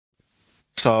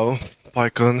So,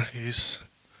 PyCon is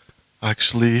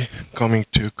actually coming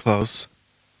to close.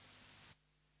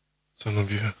 Some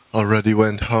of you already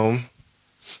went home.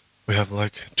 We have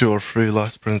like 2 or 3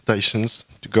 last presentations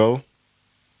to go.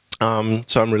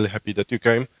 So I'm really happy that you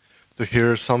came to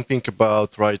hear something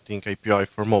about writing API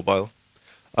for mobile.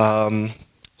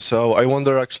 So I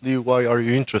wonder actually, why are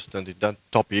you interested in that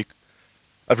topic?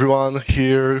 Everyone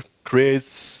here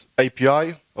creates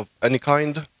API of any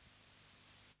kind?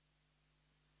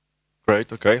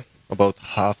 Great, okay, about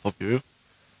half of you.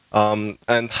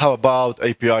 And how about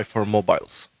API for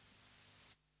mobiles?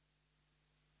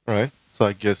 All right, so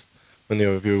I guess many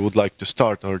of you would like to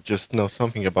start or just know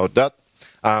something about that.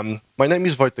 My name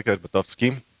is Wojtek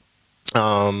Erbetowski,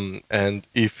 and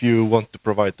if you want to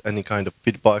provide any kind of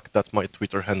feedback, that's my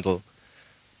Twitter handle.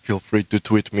 Feel free to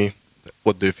tweet me.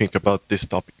 What do you think about this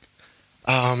topic?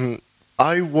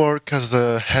 I work as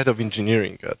a head of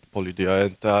engineering at Polydea,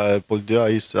 and Polydea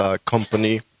is a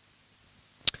company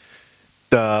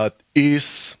that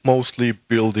is mostly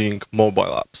building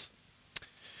mobile apps.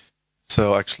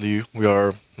 So actually, we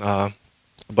are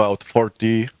about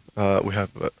 40. We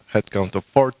have a headcount of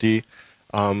 40,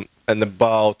 and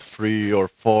about 3 or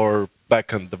 4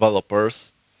 backend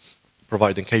developers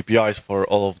providing APIs for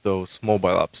all of those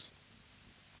mobile apps.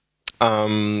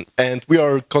 And we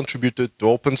are contributed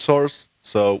to open source.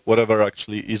 So whatever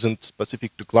actually isn't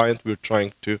specific to client, we're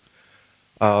trying to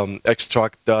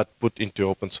extract that, put into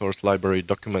open source library,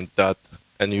 document that,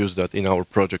 and use that in our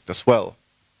project as well.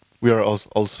 We are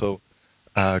also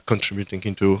contributing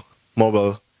into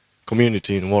mobile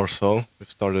community in Warsaw. We've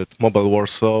started Mobile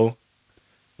Warsaw,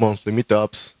 monthly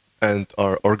meetups, and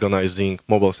are organizing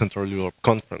Mobile Central Europe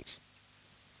conference.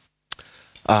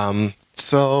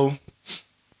 So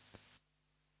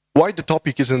why the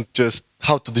topic isn't just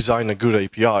how to design a good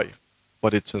API,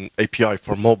 but it's an API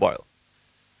for mobile.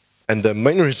 And the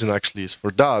main reason actually is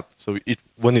for that. So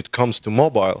when it comes to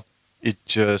mobile,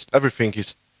 everything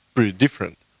is pretty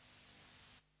different.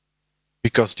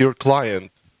 Because your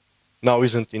client now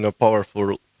isn't in a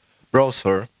powerful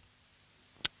browser,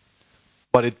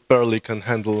 but it barely can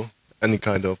handle any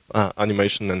kind of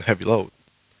animation and heavy load.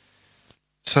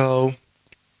 So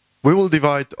we will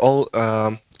divide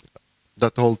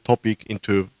that whole topic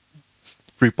into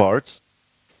 3 parts.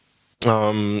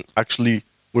 Actually,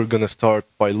 we're going to start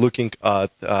by looking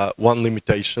at one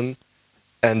limitation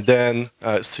and then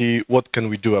see what can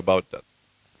we do about that.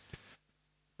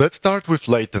 Let's start with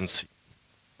latency.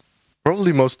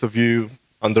 Probably most of you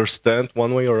understand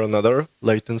one way or another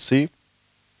latency.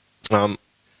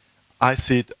 I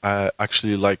see it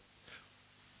actually like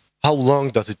how long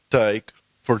does it take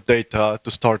for data to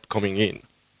start coming in,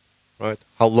 right?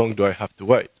 How long do I have to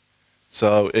wait?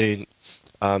 So in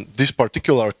this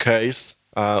particular case,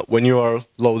 when you are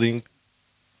loading,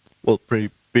 well, pretty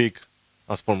big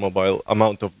as for mobile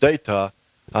amount of data,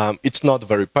 it's not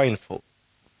very painful.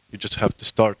 You just have to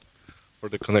start for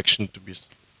the connection to be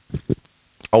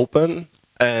open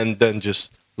and then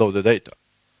just load the data.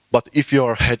 But if you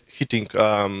are hitting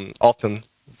often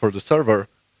for the server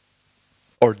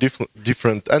or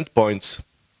different endpoints,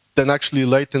 then actually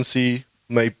latency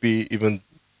may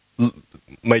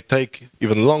take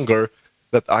even longer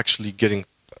than actually getting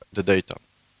the data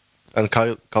and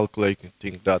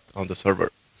calculating that on the server.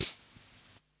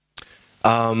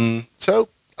 So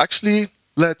actually,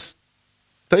 let's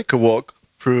take a walk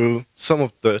through some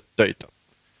of the data.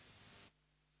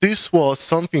 This was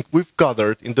something we've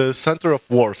gathered in the center of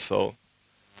Warsaw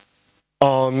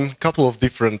on a couple of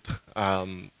different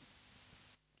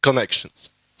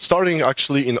connections. Starting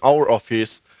actually in our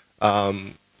office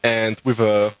and with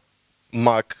a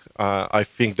Mac, I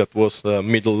think that was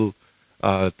middle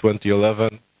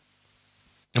 2011,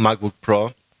 MacBook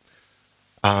Pro.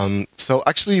 So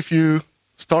actually, if you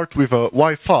start with a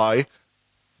Wi-Fi,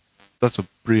 that's a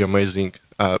pretty amazing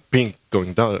ping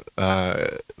going down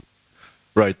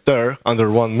right there, under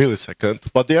 1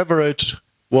 millisecond. But the average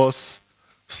was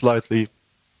slightly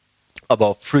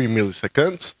about 3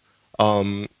 milliseconds.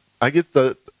 I guess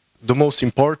that the most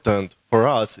important for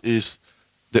us is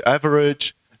the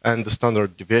average and the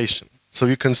standard deviation. So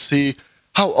you can see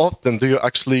how often do you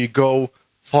actually go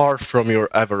far from your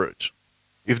average.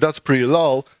 If that's pretty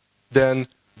low, then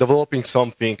developing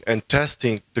something and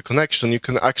testing the connection, you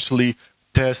can actually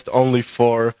test only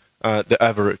for the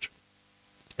average.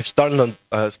 If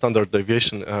standard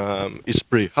deviation is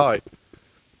pretty high,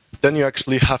 then you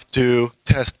actually have to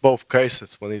test both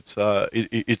cases when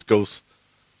it goes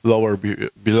lower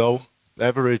below the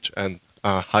average and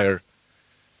higher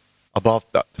above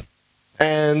that.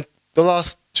 And the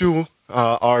last 2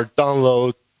 are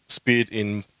download speed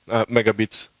in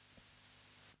megabits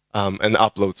and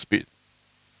upload speed.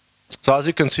 So as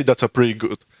you can see, that's a pretty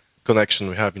good connection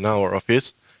we have in our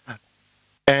office.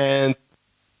 And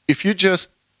if you just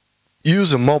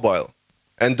use a mobile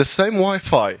and the same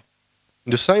Wi-Fi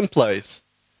in the same place,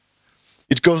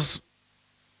 it goes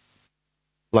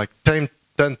like 10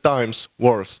 times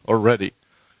worse already.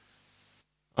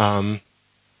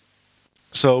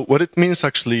 So what it means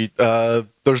actually,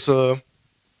 there's a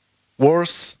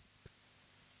worse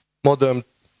modem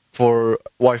for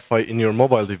Wi-Fi in your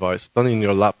mobile device than in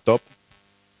your laptop,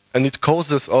 and it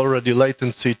causes already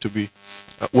latency to be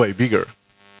way bigger.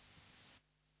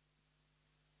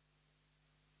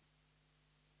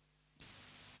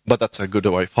 But that's a good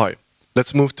Wi-Fi.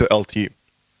 Let's move to LTE.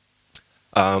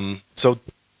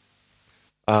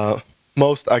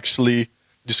 Most actually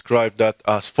describe that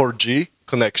as 4G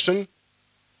connection.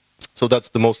 So that's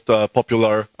the most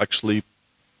popular, actually,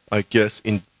 I guess,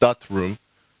 in that room.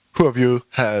 Who of you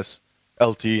has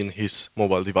LTE in his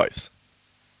mobile device?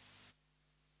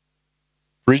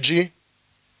 3G?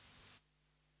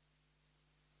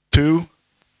 2?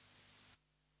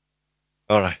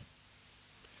 All right.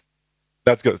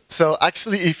 That's good. So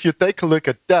actually, if you take a look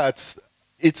at that,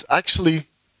 it's actually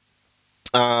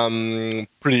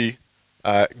pretty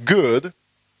good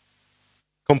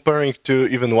comparing to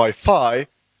even Wi-Fi.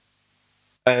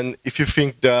 And if you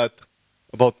think that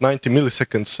about 90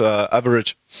 milliseconds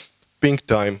average ping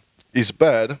time is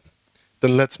bad,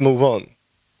 then let's move on.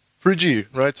 3G,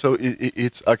 right? So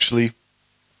it's actually,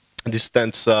 this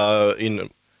stands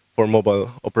for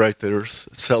mobile operators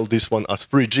sell this one as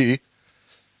 3G.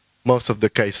 Most of the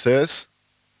cases.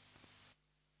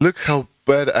 Look how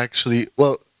bad actually,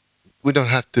 well, we don't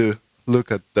have to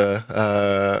look at the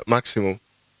maximum,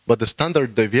 but the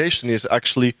standard deviation is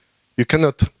actually, you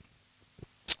cannot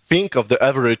think of the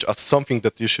average as something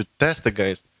that you should test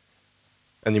against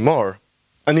anymore.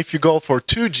 And if you go for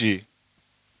 2G,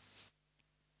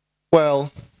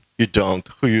 well, you don't.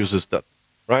 Who uses that,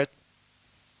 right?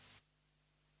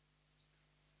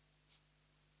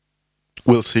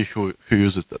 We'll see who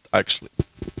uses that, actually.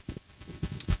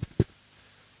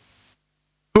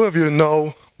 Who of you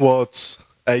know what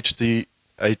HTTOAS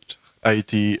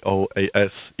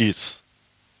is?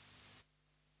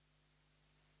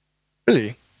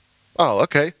 Really? Oh,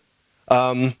 okay.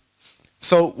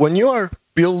 So when you are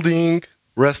building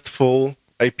RESTful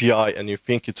API and you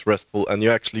think it's RESTful and you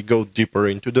actually go deeper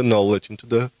into the knowledge, into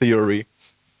the theory,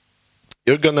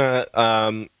 you're gonna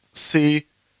see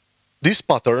this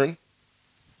pattern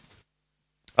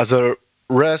as a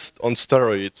REST on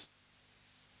steroids.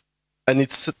 And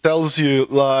it tells you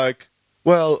like,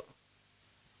 well,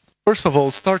 first of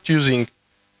all, start using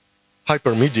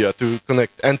hypermedia to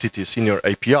connect entities in your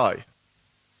API.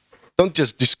 Don't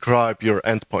just describe your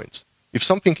endpoints. If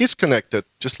something is connected,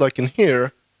 just like in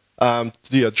here, to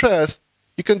the address,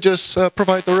 you can just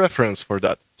provide a reference for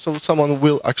that. So someone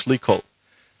will actually call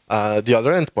the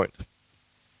other endpoint.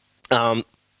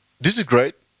 This is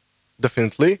great,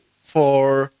 definitely,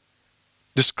 for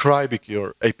describing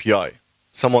your API.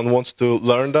 Someone wants to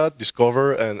learn that,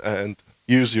 discover, and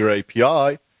use your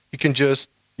API, he can just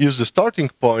use the starting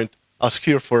point as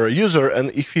here for a user,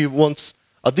 and if he wants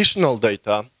additional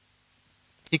data,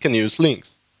 he can use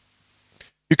links.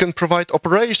 You can provide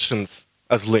operations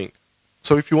as link.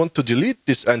 So if you want to delete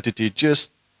this entity,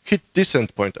 just hit this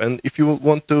endpoint, and if you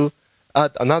want to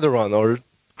add another one or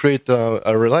create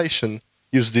a relation,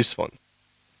 use this one.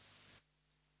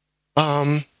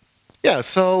 Yeah,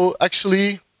 so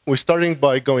actually, we're starting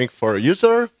by going for a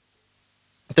user,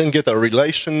 then get a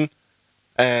relation,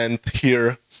 and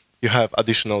here you have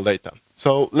additional data.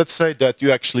 So let's say that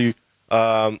you actually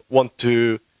want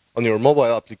to, on your mobile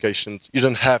applications, you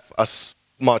don't have as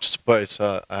much space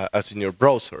as in your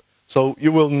browser. So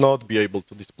you will not be able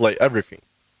to display everything.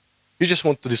 You just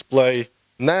want to display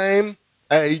name,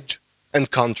 age, and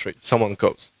country someone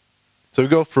goes. So you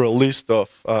go through a list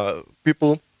of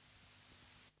people,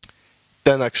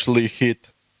 then actually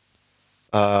hit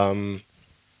the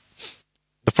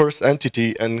first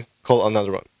entity and call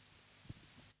another one.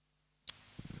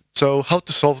 So how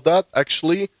to solve that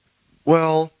actually?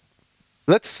 Well,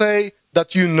 let's say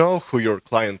that you know who your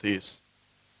client is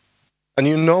and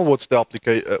you know what the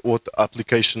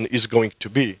application is going to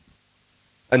be.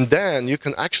 And then you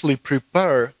can actually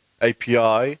prepare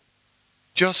API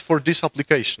just for this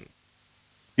application.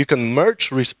 You can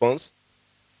merge response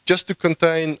just to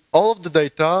contain all of the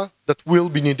data that will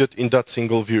be needed in that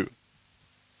single view.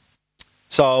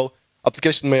 So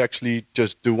application may actually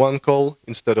just do one call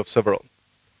instead of several.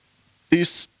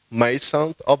 This may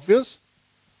sound obvious,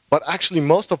 but actually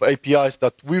most of APIs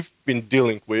that we've been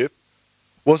dealing with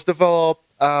was developed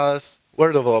as,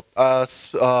 were developed as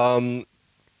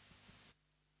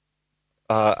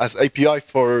API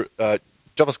for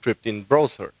JavaScript in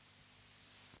browser.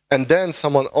 And then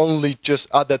someone only just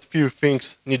added few things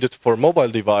needed for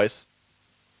mobile device,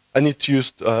 and it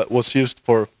was used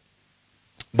for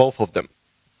both of them.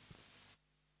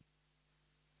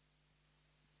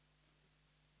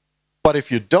 But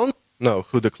if you don't know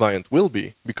who the client will be,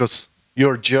 because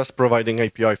you're just providing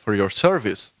API for your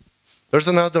service, there's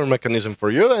another mechanism for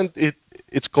you, and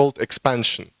it's called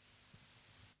expansion.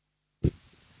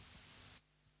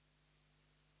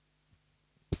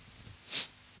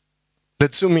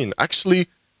 Let's zoom in. Actually,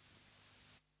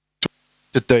 to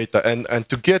the data and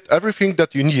to get everything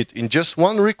that you need in just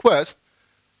one request,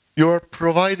 you're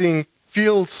providing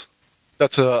fields.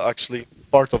 That's actually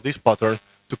part of this pattern,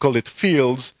 to call it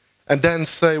fields, and then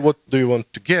say what do you want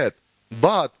to get.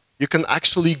 But you can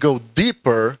actually go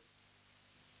deeper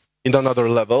in another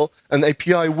level, and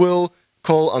API will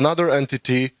call another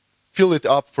entity, fill it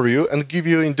up for you, and give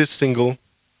you in this single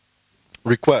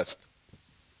request.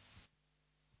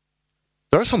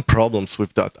 There are some problems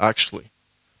with that, actually.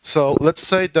 So let's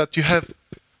say that you have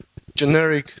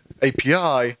generic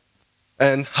API,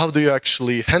 and how do you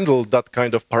actually handle that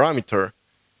kind of parameter?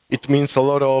 It means a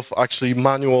lot of actually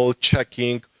manual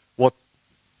checking what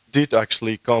did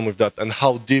actually come with that and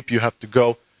how deep you have to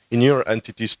go in your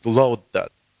entities to load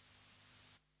that.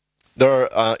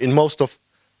 There are, in most of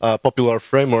popular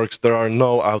frameworks, there are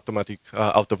no automatic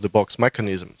out-of-the-box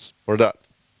mechanisms for that.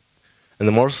 And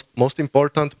the most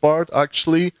important part,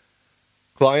 actually,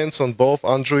 clients on both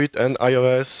Android and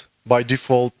iOS by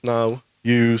default now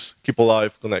use Keep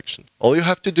Alive connection. All you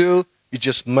have to do is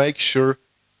just make sure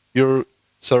your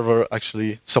server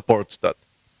actually supports that.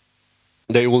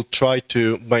 They will try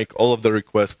to make all of the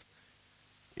requests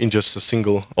in just a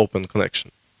single open connection.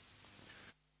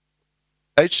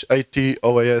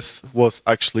 HAT-OAS was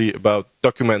actually about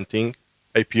documenting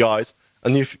APIs,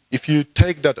 and if you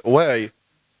take that away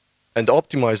and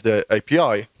optimize the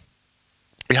API,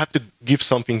 you have to give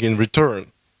something in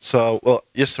return. So, well,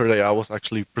 yesterday I was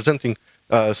actually presenting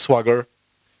Swagger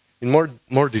in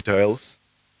more details,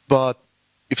 but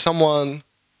if someone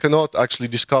cannot actually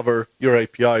discover your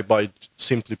API by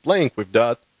simply playing with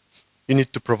that, you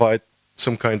need to provide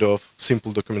some kind of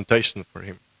simple documentation for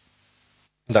him.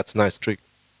 That's a nice trick.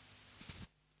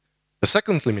 The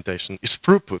second limitation is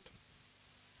throughput.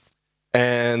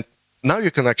 And now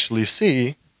you can actually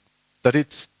see that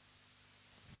it's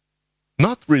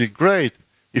not really great.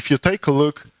 If you take a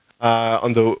look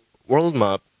on the world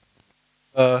map,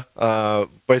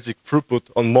 basic throughput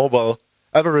on mobile,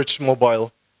 average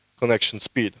mobile connection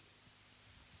speed.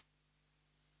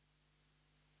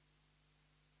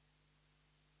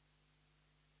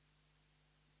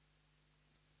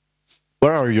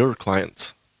 Where are your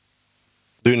clients?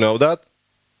 Do you know that?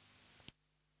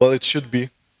 Well, it should be.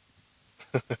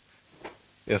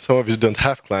 Yeah, some of you don't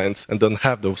have clients and don't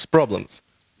have those problems.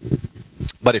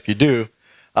 But if you do,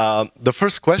 the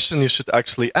first question you should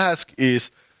actually ask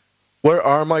is, where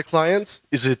are my clients?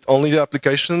 Is it only the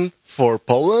application for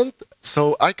Poland?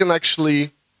 So I can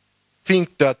actually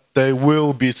think that they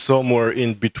will be somewhere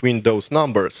in between those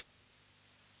numbers.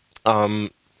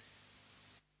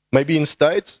 Maybe in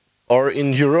States or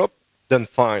in Europe, then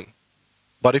fine.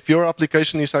 But if your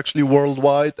application is actually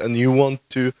worldwide and you want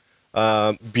to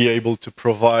be able to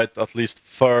provide at least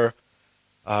fair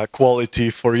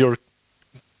quality for your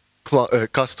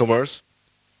customers,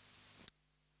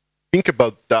 think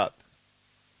about that.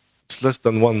 It's less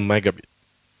than 1 megabit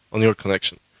on your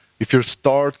connection. If you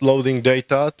start loading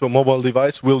data to a mobile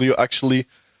device, will you actually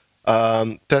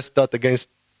test that against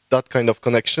that kind of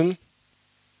connection?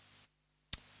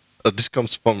 This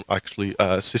comes from actually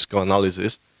Cisco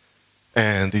analysis,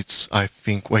 and it's, I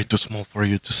think, way too small for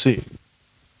you to see.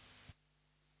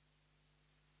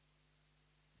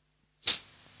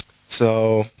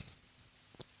 So,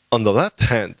 on the left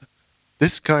hand,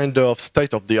 this kind of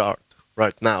state-of-the-art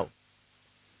right now.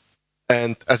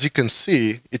 And as you can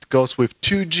see, it goes with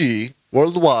 2G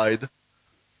worldwide,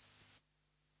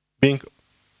 being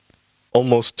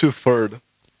almost 2/3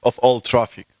 of all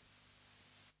traffic.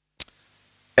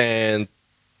 And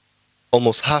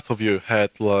almost half of you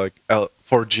had like a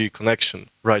 4G connection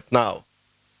right now.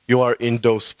 You are in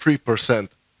those 3%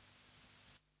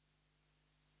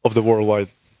 of the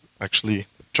worldwide, actually,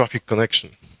 traffic connection.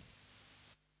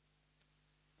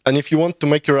 And if you want to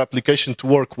make your application to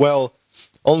work well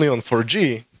only on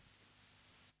 4G,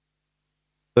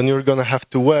 then you're going to have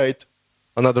to wait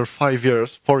another 5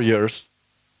 years, 4 years,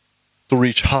 to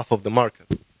reach half of the market.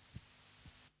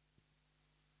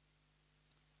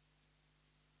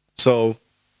 So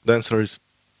the answer is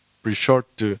pretty short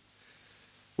to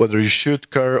whether you should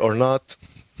care or not,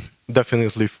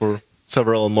 definitely for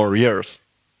several more years.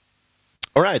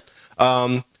 All right.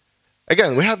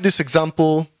 Again, we have this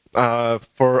example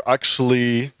for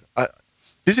actually,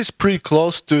 this is pretty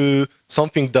close to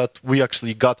something that we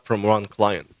actually got from one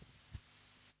client.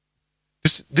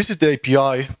 This is the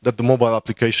API that the mobile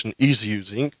application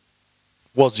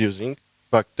was using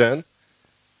back then.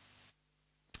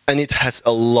 And it has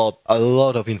a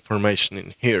lot of information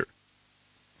in here.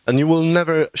 And you will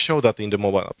never show that in the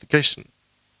mobile application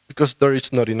because there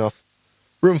is not enough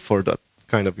room for that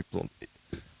kind of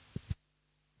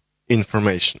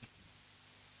information.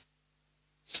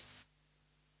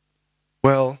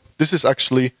 Well, this is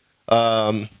actually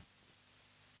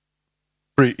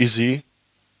pretty easy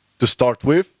to start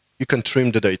with. You can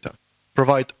trim the data.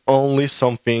 Provide only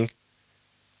something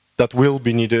that will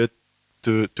be needed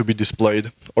to be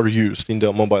displayed or used in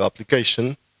the mobile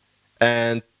application.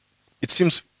 And it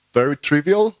seems very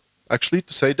trivial, actually,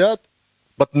 to say that,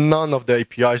 but none of the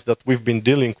APIs that we've been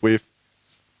dealing with,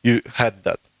 you had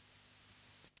that.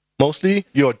 Mostly,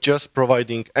 you're just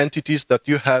providing entities that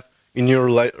you have in your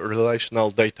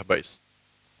relational database.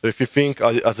 So if you think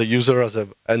as a user, as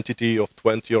an entity of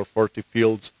 20 or 40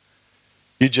 fields,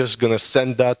 you're just going to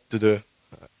send that to the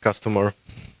customer,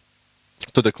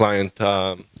 to the client,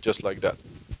 just like that.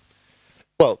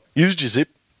 Well, use gzip,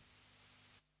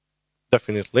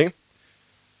 definitely,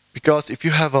 because if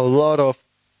you have a lot of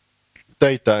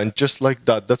data and just like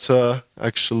that, that's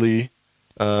actually,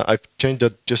 I've changed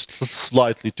that just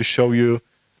slightly to show you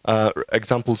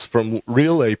examples from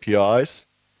real APIs,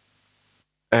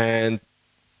 and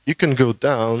you can go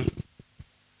down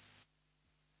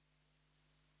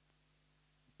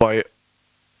by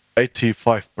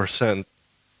 85%,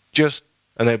 just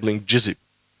enabling gzip.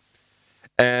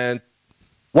 And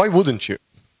why wouldn't you?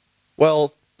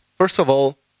 Well, first of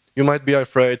all, you might be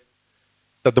afraid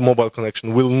that the mobile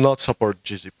connection will not support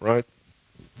gzip, right?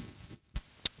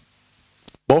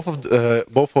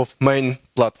 Both of main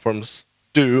platforms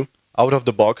do out of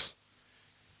the box,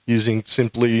 using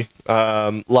simply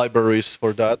libraries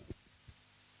for that.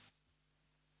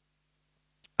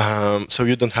 So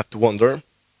you don't have to wonder.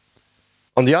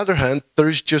 On the other hand, there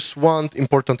is just one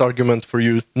important argument for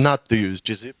you not to use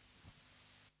gzip.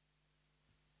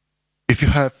 If you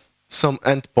have some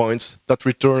endpoints that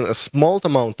return a small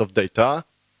amount of data,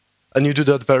 and you do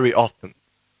that very often,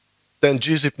 then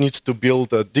gzip needs to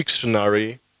build a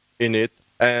dictionary in it,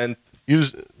 and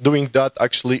doing that,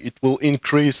 actually, it will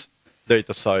increase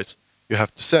data size you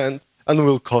have to send, and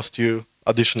will cost you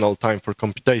additional time for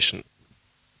computation.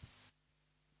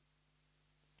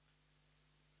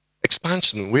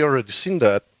 Expansion, we already seen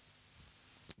that,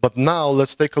 but now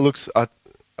let's take a look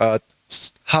at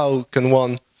how can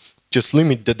one just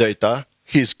limit the data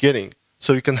he's getting.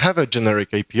 So you can have a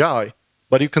generic API,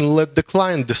 but you can let the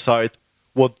client decide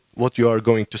what you are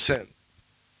going to send.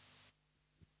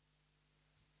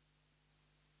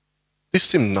 This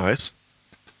seems nice.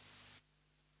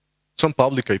 Some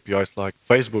public APIs like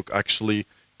Facebook actually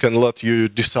can let you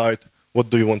decide what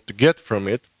do you want to get from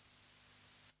it.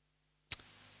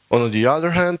 On the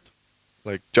other hand,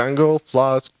 like Django,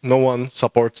 Flask, no one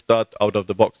supports that out of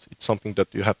the box. It's something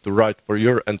that you have to write for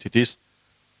your entities,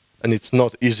 and it's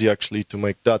not easy actually to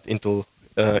make that into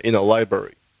in a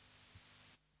library.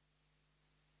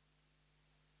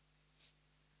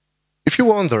 If you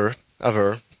wonder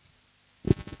ever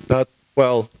that,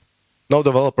 well, no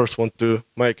developers want to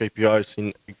make APIs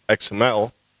in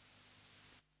XML,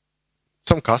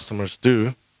 some customers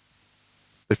do.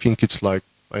 They think it's like,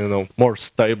 I don't know, more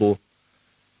stable,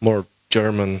 more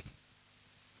German.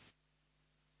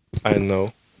 I don't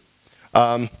know.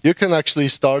 You can actually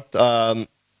start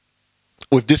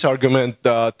with this argument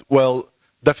that, well,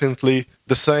 definitely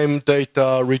the same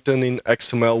data written in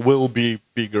XML will be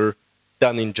bigger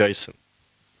than in JSON,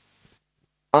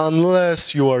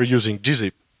 unless you are using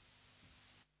gzip,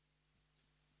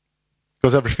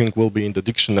 because everything will be in the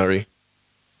dictionary,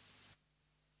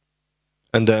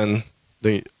 and then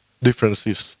the difference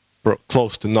is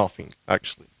close to nothing,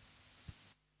 actually.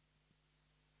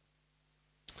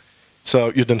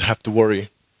 So you don't have to worry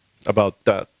about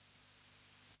that.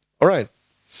 All right.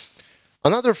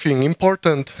 Another thing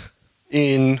important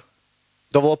in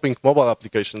developing mobile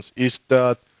applications is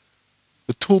that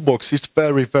the toolbox is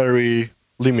very, very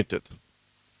limited.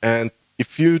 And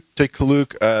if you take a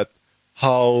look at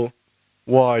how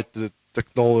wide the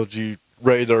technology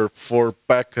radar for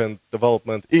backend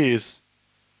development is,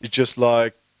 it's just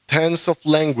like tens of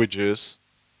languages.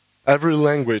 Every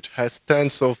language has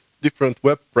tens of different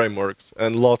web frameworks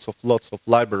and lots of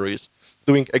libraries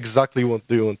doing exactly what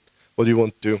you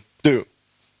want to do.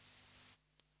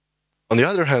 On the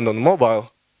other hand, on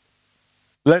mobile,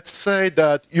 let's say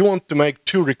that you want to make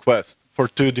 2 requests for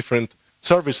 2 different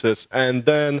services and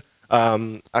then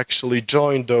actually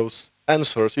join those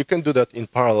answers. You can do that in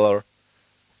parallel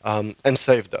and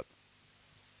save that.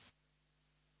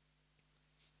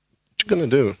 What you gonna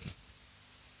do?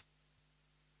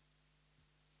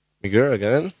 Bigger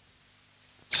again.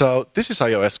 So this is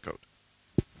iOS code.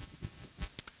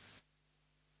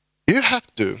 You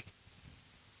have to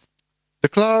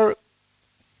declare a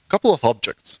couple of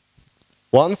objects.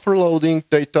 One for loading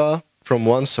data from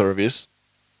one service,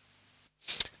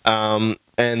 and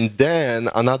then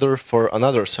another for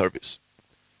another service.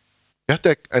 You have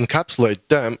to encapsulate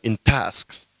them in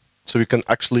tasks, so you can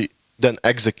actually then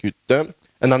execute them,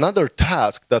 and another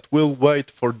task that will wait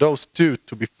for those 2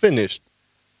 to be finished,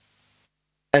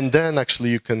 and then actually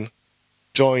you can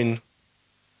join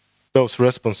those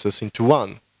responses into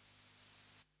one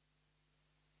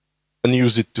and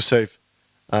use it to save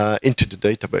into the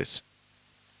database.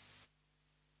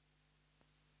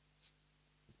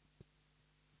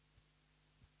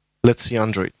 Let's see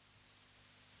Android.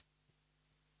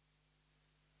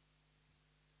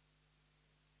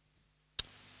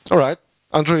 All right,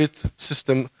 Android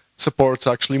system supports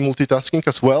actually multitasking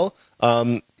as well.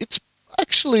 It's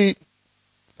actually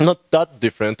not that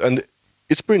different, and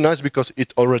it's pretty nice because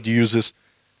it already uses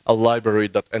a library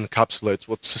that encapsulates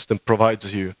what system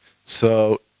provides you.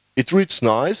 So it reads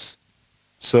nice,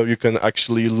 so you can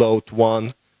actually load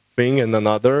one thing and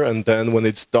another, and then when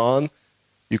it's done,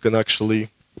 you can actually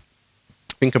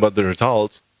think about the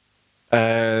result,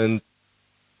 and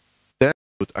then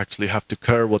you would actually have to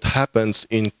care what happens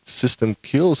if system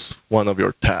kills one of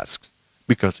your tasks,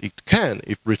 because it can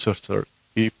if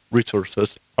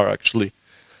resources are actually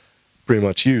pretty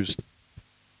much used.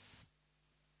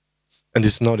 And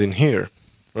it's not in here,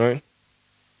 right?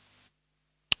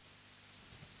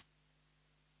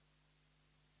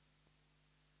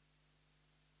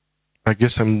 I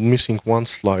guess I'm missing one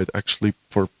slide actually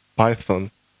for Python,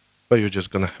 but you're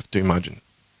just gonna have to imagine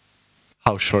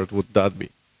how short would that be,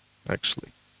 actually.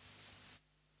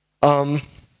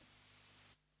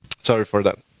 Sorry for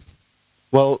that.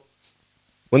 Well,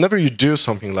 whenever you do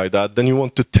something like that, then you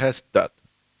want to test that.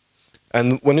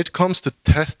 And when it comes to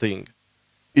testing,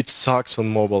 it sucks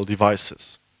on mobile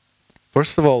devices.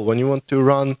 First of all, when you want to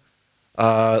run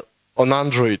on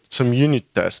Android some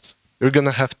unit tests, you're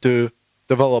gonna have to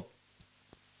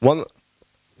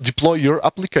deploy your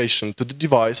application to the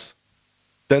device,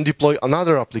 then deploy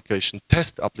another application,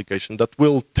 test application, that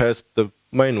will test the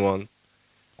main one,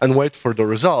 and wait for the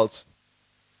results.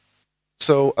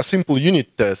 So a simple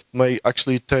unit test may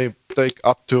actually take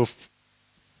up to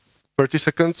 30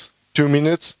 seconds, 2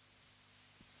 minutes.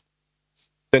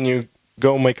 Then you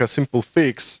go make a simple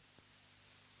fix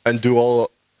and do all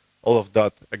of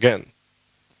that again.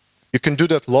 You can do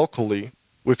that locally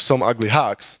with some ugly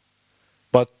hacks,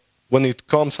 but when it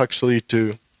comes actually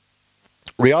to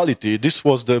reality, this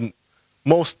was the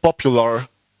most popular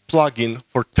plugin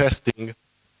for testing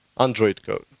Android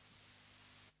code.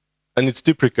 And it's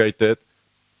deprecated.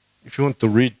 If you want to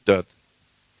read that,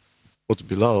 what's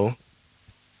below.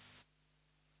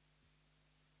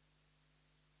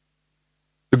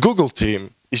 The Google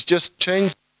team is just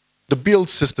changing the build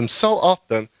system so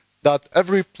often that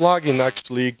every plugin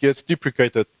actually gets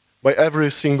deprecated by every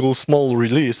single small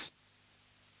release.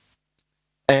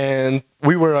 And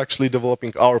we were actually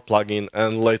developing our plugin,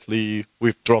 and lately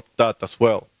we've dropped that as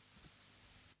well.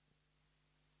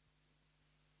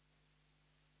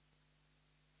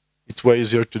 It's way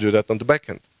easier to do that on the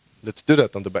backend. Let's do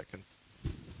that on the backend.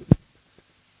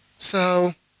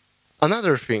 So,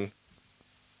 another thing.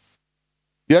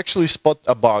 You actually spot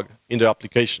a bug in the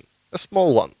application, a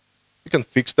small one. You can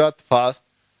fix that fast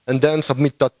and then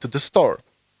submit that to the store.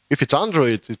 If it's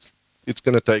Android, it's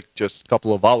going to take just a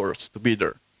couple of hours to be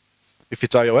there. If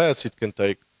it's iOS, it can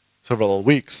take several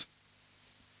weeks.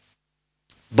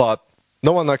 But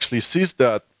no one actually sees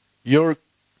that your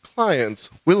clients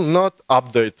will not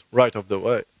update right off the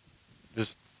way.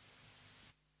 Just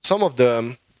some of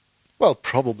them, well,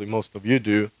 probably most of you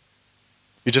do.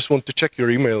 You just want to check your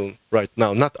email right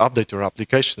now, not update your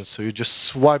application. So you just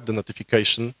swipe the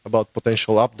notification about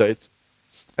potential updates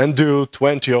and do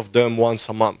 20 of them once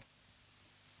a month.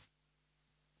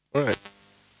 All right.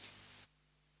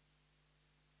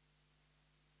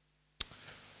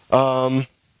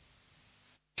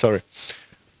 Sorry.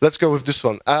 Let's go with this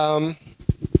one.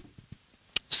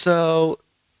 So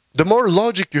the more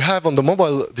logic you have on the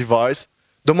mobile device,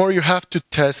 the more you have to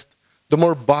test, the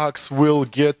more bugs will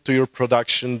get to your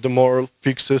production, the more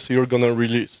fixes you're going to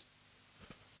release.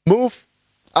 Move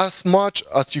as much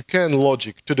as you can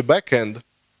logic to the backend,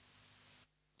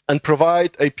 and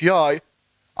provide API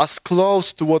as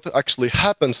close to what actually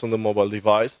happens on the mobile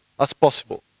device as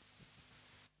possible.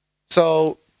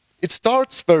 So it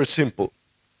starts very simple.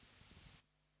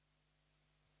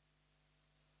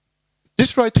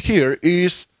 This right here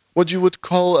is what you would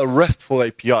call a RESTful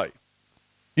API.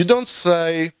 You don't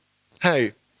say,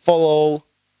 hey,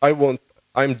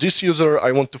 I'm this user,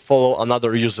 I want to follow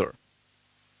another user.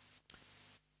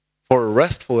 For a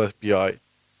RESTful API,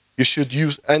 you should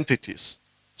use entities.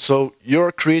 So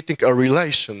you're creating a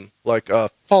relation, like a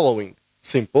following,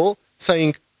 simple,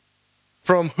 saying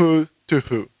from who to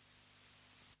who.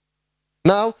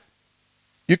 Now,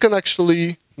 you can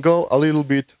actually go a little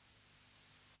bit,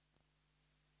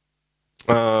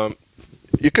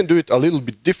 you can do it a little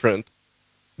bit different,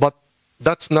 but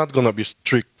that's not going to be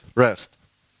strict REST.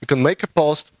 You can make a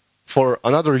post for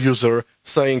another user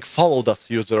saying follow that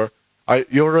user.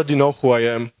 You already know who I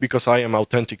am because I am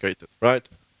authenticated, right?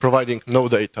 Providing no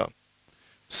data.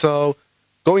 So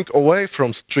going away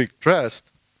from strict REST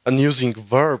and using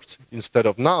verbs instead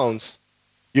of nouns,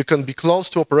 you can be close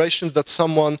to operations that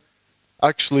someone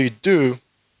actually does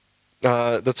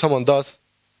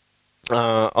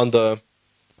on the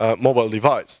mobile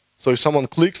device. So if someone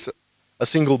clicks a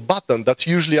single button, that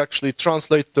usually actually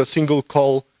translates to a single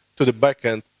call to the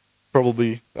backend.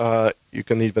 Probably you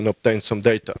can even obtain some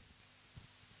data.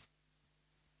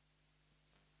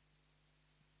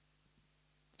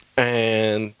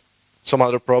 And some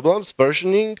other problems,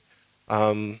 versioning.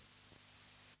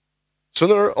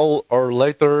 Sooner or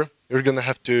later, you're going to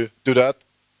have to do that.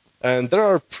 And there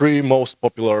are three most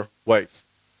popular ways.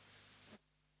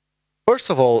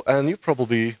 First of all, and you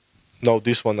probably know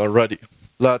this one already,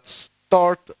 let's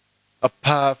start a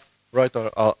path right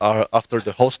after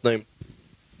the hostname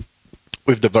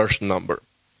with the version number.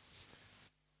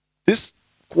 This is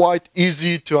quite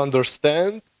easy to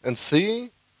understand and see,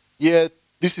 yet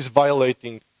this is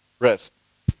violating REST,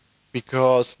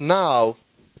 because now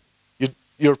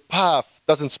your path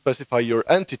doesn't specify your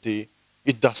entity,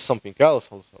 it does something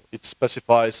else also. It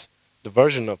specifies the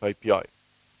version of API.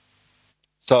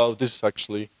 So this is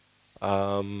actually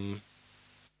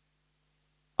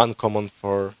uncommon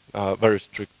for very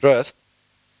strict REST.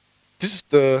 This is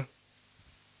the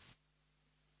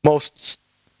most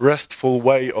RESTful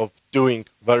way of doing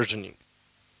versioning.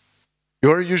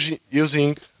 You are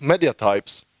using media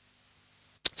types,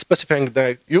 specifying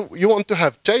that you want to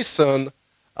have JSON,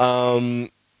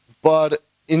 but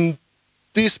in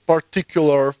this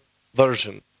particular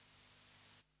version.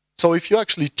 So if you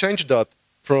actually change that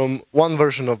from one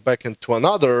version of backend to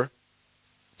another,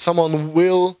 someone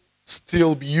will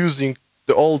still be using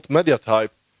the old media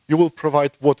type. You will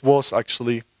provide what was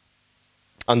actually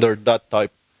under that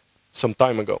type some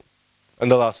time ago.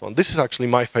 And the last one, this is actually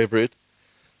my favorite.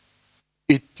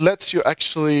 It lets you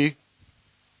actually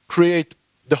create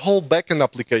the whole backend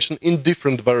application in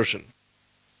different version.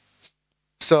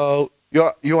 So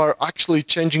you are actually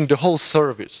changing the whole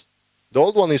service. The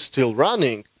old one is still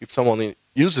running if someone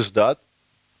uses that.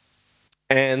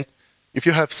 And if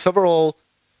you have several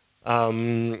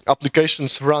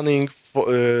applications running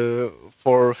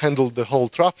for handle the whole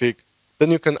traffic,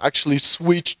 then you can actually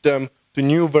switch them to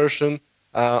new version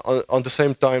on the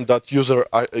same time that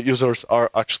users are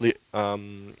actually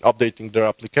updating their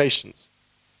applications.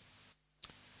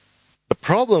 The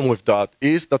problem with that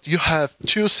is that you have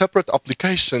two separate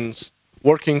applications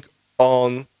working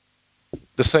on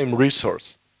the same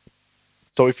resource.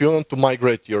 So if you want to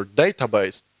migrate your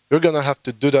database, you're going to have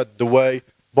to do that the way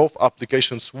both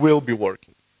applications will be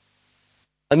working.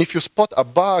 And if you spot a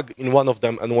bug in one of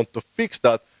them and want to fix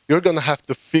that, you're going to have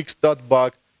to fix that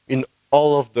bug in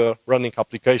all of the running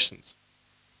applications.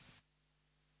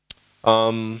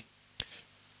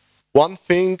 One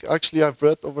thing actually I've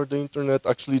read over the internet,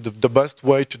 actually the best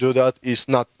way to do that is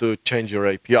not to change your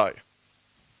API.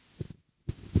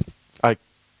 I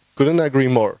couldn't agree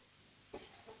more.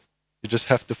 You just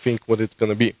have to think what it's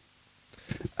going to be.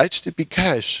 HTTP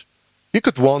cache. You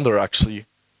could wonder actually,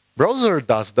 browser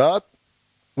does that?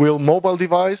 Will mobile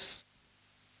device?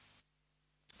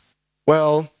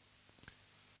 Well,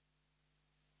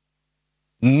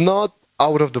 not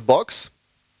out of the box,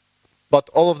 but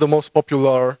all of the most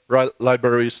popular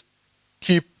libraries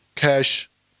keep cache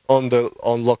on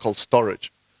local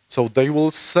storage. So they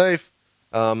will save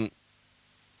all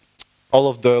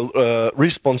of the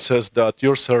responses that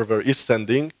your server is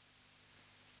sending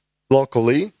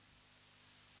locally.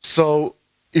 So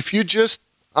if you just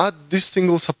add this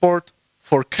single support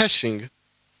for caching,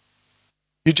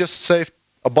 you just saved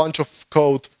a bunch of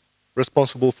code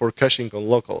responsible for caching on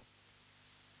local.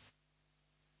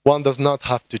 One does not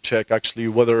have to check actually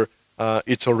whether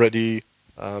it's already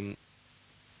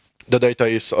the data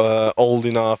is old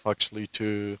enough actually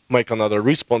to make another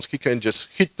response, he can just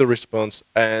hit the response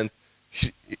and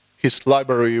his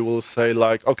library will say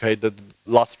like, okay, the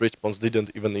last response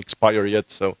didn't even expire yet,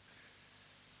 so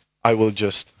I will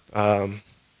just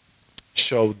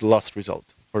show the last result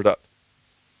for that.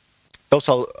 Those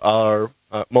are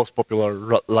most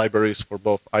popular libraries for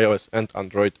both iOS and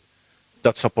Android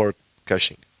that support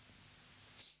caching.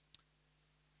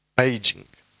 Paging.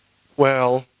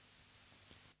 Well,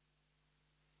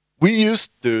 we used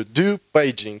to do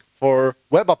paging for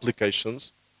web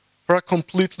applications for a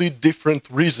completely different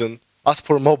reason as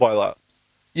for mobile apps.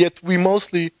 Yet we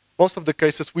most of the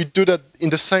cases, we do that in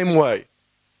the same way.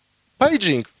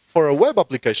 Paging for a web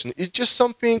application is just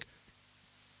something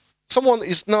someone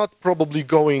is not probably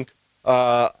going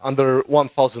under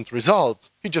 1,000 results.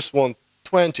 He just wants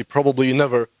 20, probably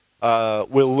never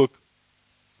will look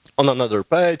on another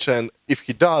page, and if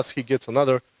he does, he gets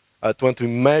another 20.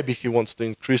 Maybe he wants to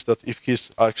increase that if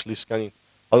he's actually scanning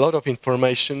a lot of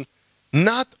information,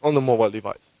 not on a mobile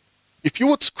device. If you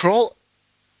would scroll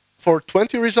for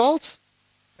 20 results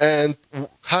and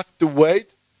have to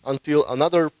wait until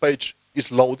another page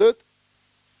is loaded,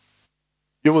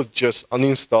 you will just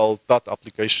uninstall that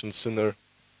application sooner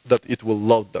that it will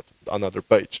load that another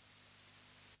page.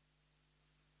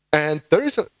 And there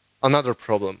is another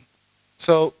problem.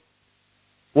 So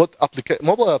what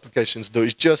mobile applications do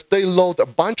is just they load a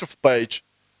bunch of pages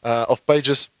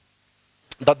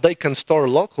that they can store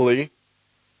locally,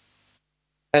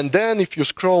 and then if you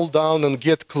scroll down and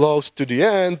get close to the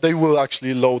end, they will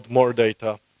actually load more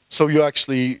data. So you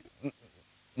actually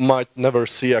might never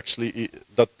see actually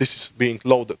that this is being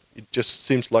loaded. It just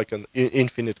seems like an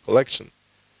infinite collection.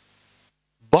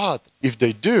 But if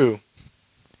they do,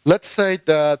 let's say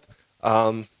that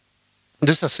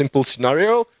this is a simple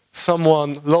scenario.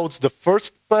 Someone loads the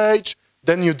first page,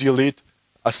 then you delete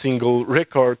a single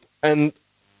record, and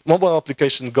mobile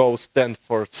application goes then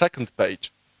for second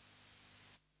page.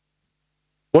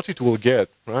 What it will get,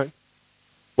 right?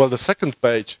 Well, the second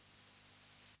page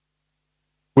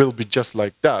will be just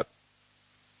like that.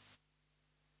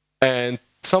 And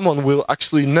someone will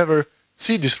actually never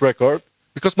see this record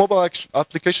because mobile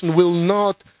application will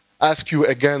not ask you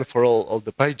again for all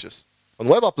the pages. On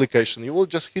web application, you will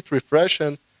just hit refresh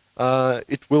and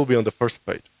it will be on the first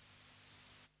page.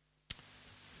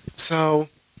 So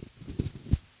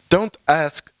don't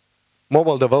ask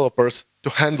mobile developers to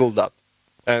handle that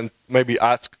and maybe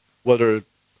ask whether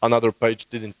another page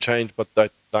didn't change but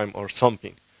that time or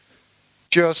something.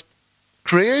 Just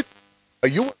create a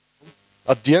URL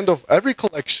at the end of every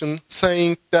collection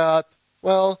saying that,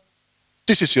 well,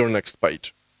 this is your next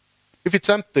page. If it's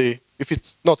empty, if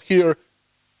it's not here,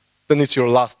 then it's your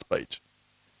last page.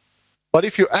 But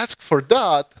if you ask for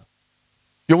that,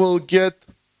 you will get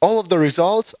all of the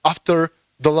results after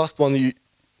the last one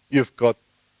you've got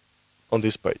on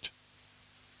this page.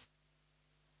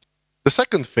 The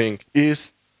second thing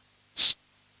is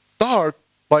start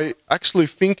by actually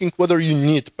thinking whether you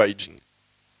need paging.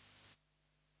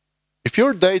 If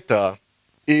your data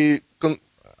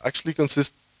actually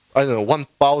consists, I don't know,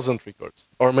 1,000 records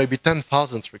or maybe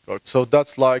 10,000 records, so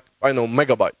that's like, I don't know,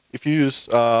 megabyte. If you use,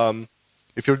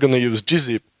 if you're going to use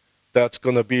gzip, that's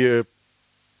going to be,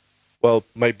 well,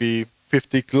 maybe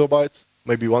 50 kilobytes,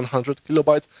 maybe 100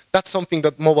 kilobytes. That's something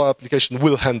that mobile application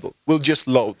will handle, will just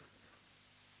load.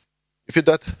 If you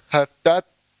don't have that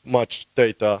much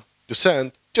data to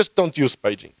send, just don't use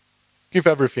paging. Give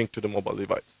everything to the mobile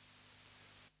device.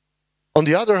 On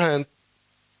the other hand,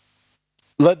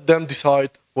 let them decide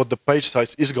what the page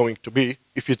size is going to be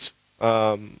if it's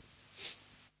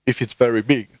very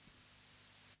big.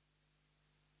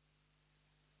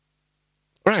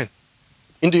 Right.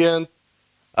 In the end,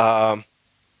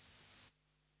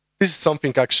 this is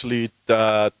something actually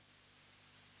that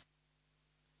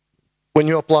when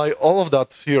you apply all of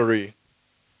that theory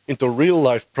into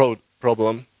real-life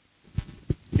problem,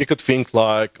 you could think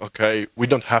like, okay, we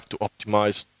don't have to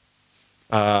optimize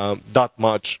that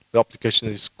much. The application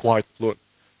is quite fluent.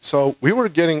 So we were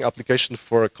getting application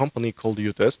for a company called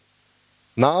Utest.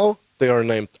 Now they are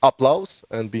named Applause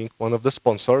and being one of the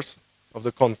sponsors of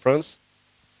the conference.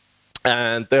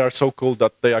 And they are so cool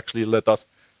that they actually let us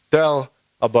tell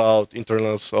about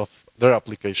internals of their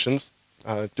applications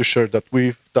to share that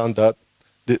we've done that,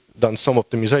 done some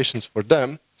optimizations for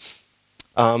them.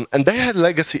 And they had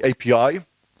legacy API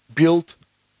built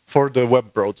for the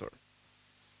web browser.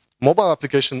 Mobile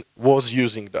application was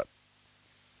using that.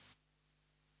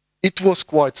 It was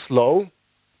quite slow.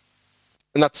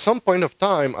 And at some point of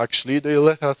time, actually, they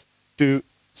let us do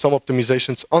some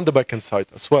optimizations on the backend side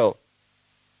as well.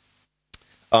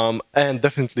 And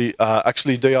definitely,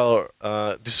 actually, they are.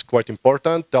 This is quite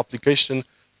important. The application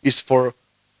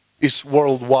is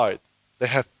worldwide. They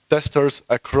have testers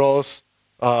across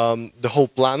the whole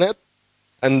planet,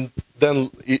 and then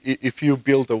if you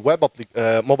build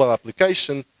a mobile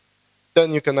application,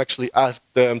 then you can actually ask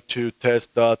them to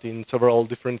test that in several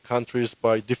different countries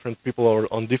by different people or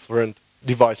on different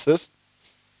devices.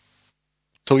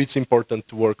 So it's important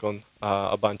to work on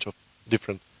a bunch of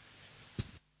different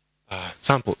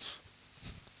samples.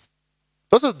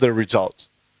 Those are the results.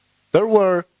 There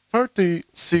were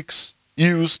 36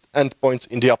 used endpoints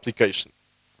in the application.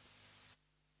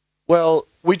 Well,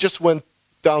 we just went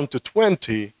down to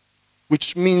 20,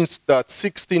 which means that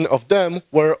 16 of them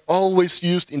were always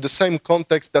used in the same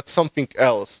context as something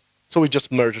else. So we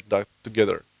just merged that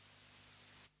together.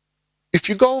 If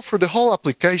you go through the whole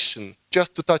application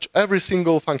just to touch every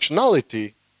single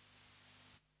functionality,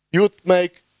 you would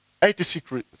make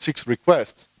 86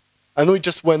 requests. And we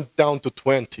just went down to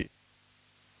 20.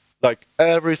 Like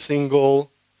every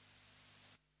single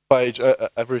page,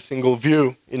 every single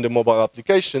view in the mobile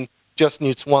application just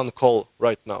needs one call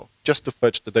right now, just to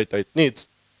fetch the data it needs.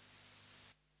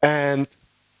 And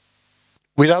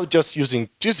without just using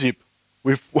gzip,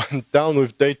 we went down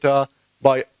with data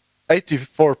by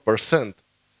 84%.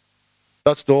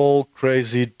 That's the whole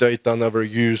crazy data never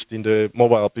used in the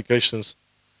mobile applications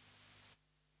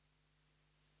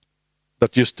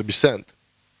that used to be sent.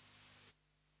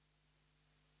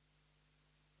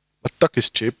 But talk is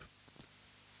cheap.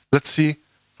 Let's see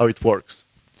how it works.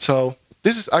 So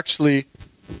this is actually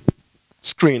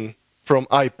screen from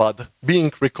iPad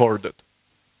being recorded.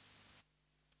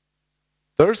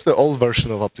 There's the old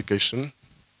version of application. I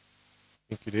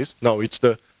think it is. No, it's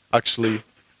this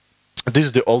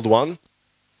is the old one.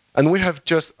 And we have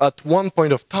just at one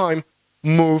point of time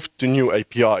moved to new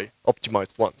API,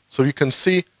 optimized one. So you can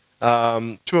see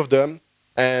two of them,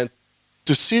 and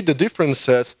to see the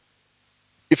differences,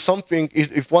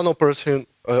 if one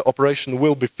operation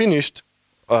will be finished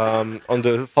on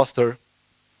the faster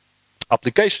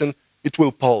application, it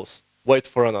will pause, wait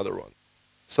for another one.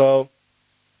 So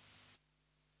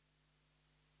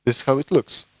this is how it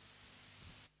looks.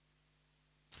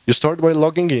 You start by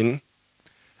logging in,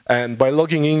 and by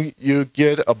logging in, you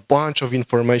get a bunch of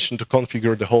information to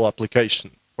configure the whole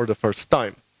application for the first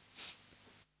time.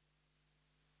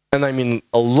 And I mean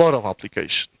a lot of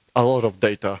application, a lot of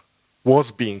data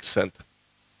was being sent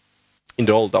in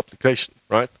the old application,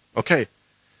 right? Okay.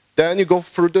 Then you go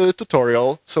through the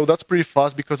tutorial, so that's pretty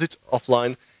fast because it's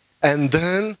offline. And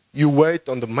then you wait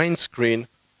on the main screen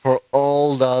for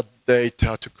all that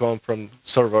data to come from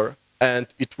server, and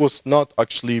it was not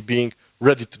actually being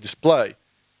ready to display.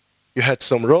 You had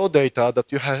some raw data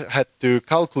that you had to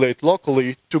calculate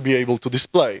locally to be able to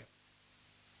display.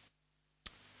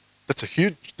 That's a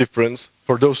huge difference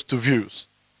for those two views.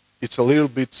 It's a little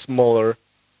bit smaller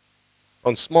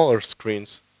on smaller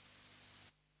screens.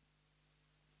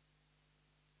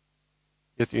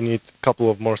 Yet you need a couple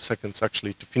of more seconds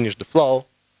actually to finish the flow.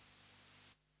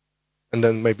 And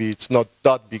then maybe it's not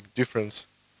that big difference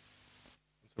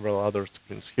in several other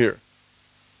screens here.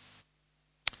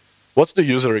 What's the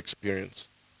user experience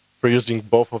for using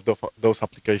both of those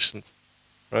applications,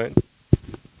 right?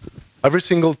 Every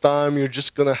single time you're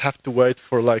just gonna have to wait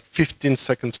for like 15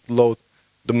 seconds to load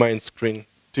the main screen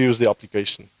to use the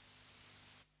application.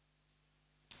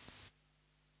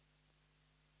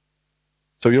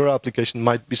 So your application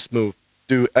might be smooth,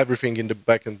 do everything in the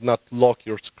backend, not lock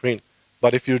your screen.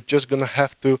 But if you're just gonna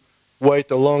have to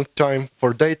wait a long time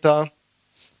for data,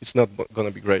 it's not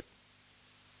gonna be great.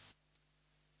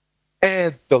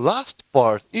 And the last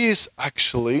part is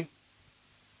actually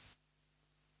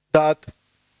that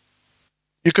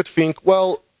you could think,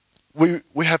 well,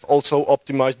 we have also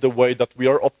optimized the way that we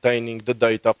are obtaining the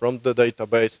data from the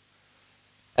database,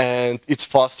 and it's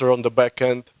faster on the back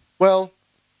end. Well,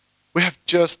 we have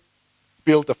just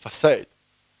built a facade.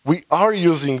 We are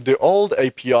using the old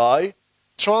API,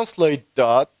 translate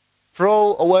that,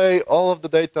 throw away all of the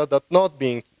data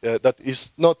that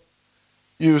is not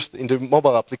used in the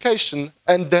mobile application,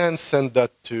 and then send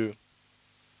that to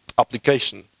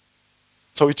application.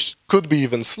 So it could be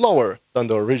even slower than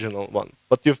the original one,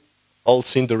 but you've all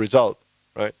seen the result,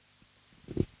 right?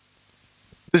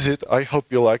 This is it. I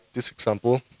hope you liked this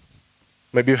example.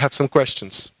 Maybe you have some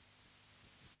questions.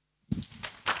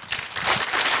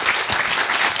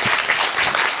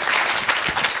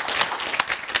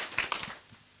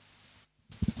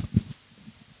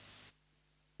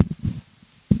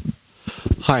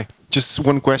 Hi, just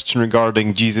one question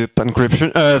regarding gzip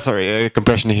encryption.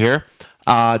 Compression here.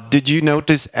 Did you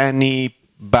notice any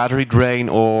battery drain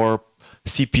or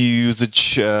CPU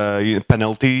usage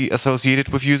penalty associated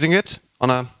with using it on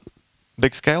a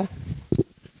big scale?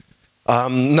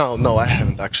 No, I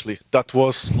haven't actually. That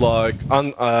was like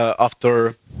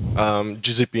after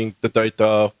gzipping the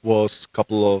data was a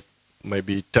couple of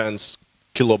maybe tens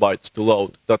kilobytes to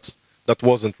load. That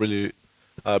wasn't really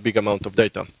a big amount of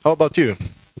data. How about you?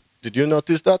 Did you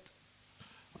notice that?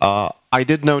 I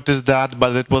did notice that,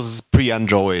 but it was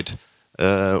pre-Android.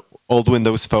 Old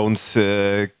Windows phones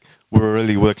were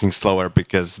really working slower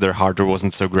because their hardware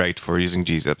wasn't so great for using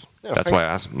gzip. Yeah, that's why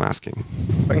I'm asking.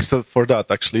 Thanks for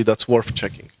that, actually. That's worth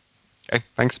checking. Okay,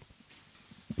 thanks.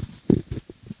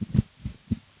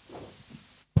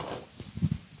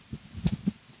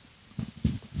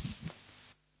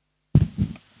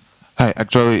 Hi,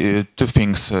 actually, two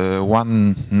things.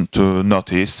 One to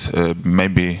notice,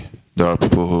 maybe there are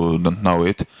people who don't know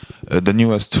it. The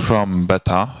newest Chrome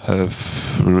beta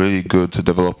have really good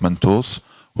development tools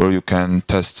where you can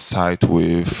test site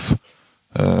with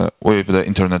the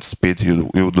internet speed you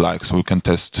would like. So you can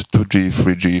test 2G,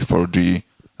 3G, 4G,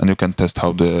 and you can test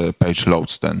how the page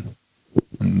loads then.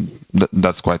 And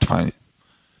that's quite fine.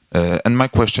 And my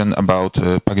question about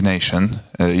pagination,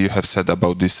 you have said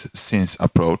about this scenes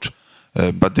approach,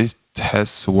 but it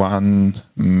has one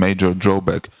major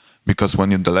drawback, because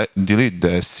when you delete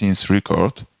the scenes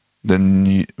record, then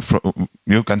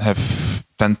you can have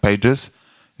 10 pages.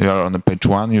 You are on page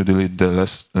 1, you delete the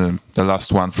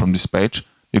last one from this page,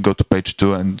 you go to page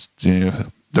 2 and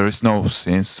there is no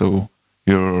scenes, so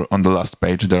you're on the last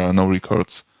page, there are no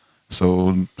records.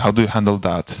 So how do you handle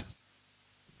that?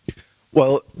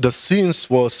 Well, the scenes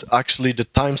was actually the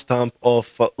timestamp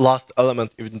of last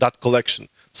element in that collection.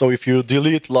 So if you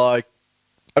delete like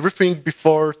everything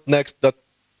before next that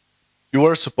you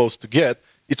were supposed to get,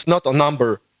 it's not a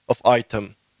number of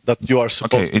item that you are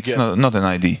supposed to get. Okay, it's not an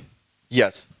ID.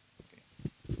 Yes.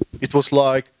 It was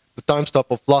like the timestamp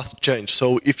of last change.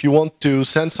 So if you want to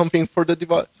send something for the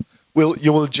device,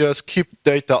 you will just keep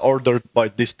data ordered by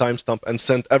this timestamp and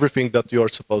send everything that you are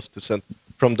supposed to send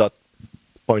from that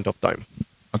point of time.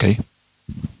 Okay.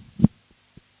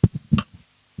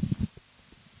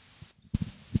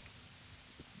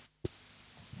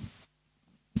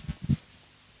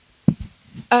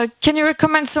 Can you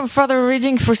recommend some further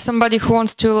reading for somebody who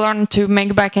wants to learn to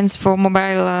make backends for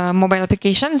mobile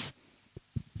applications?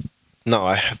 No,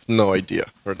 I have no idea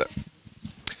for that.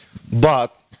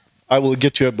 But I will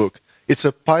get you a book. It's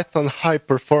a Python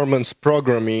high-performance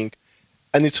programming,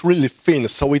 and it's really thin,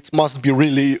 so it must be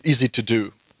really easy to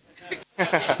do.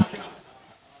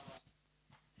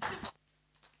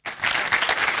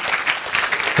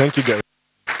 Thank you, guys.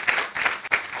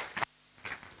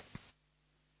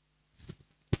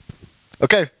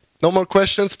 Okay, no more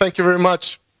questions. Thank you very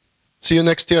much. See you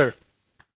next year.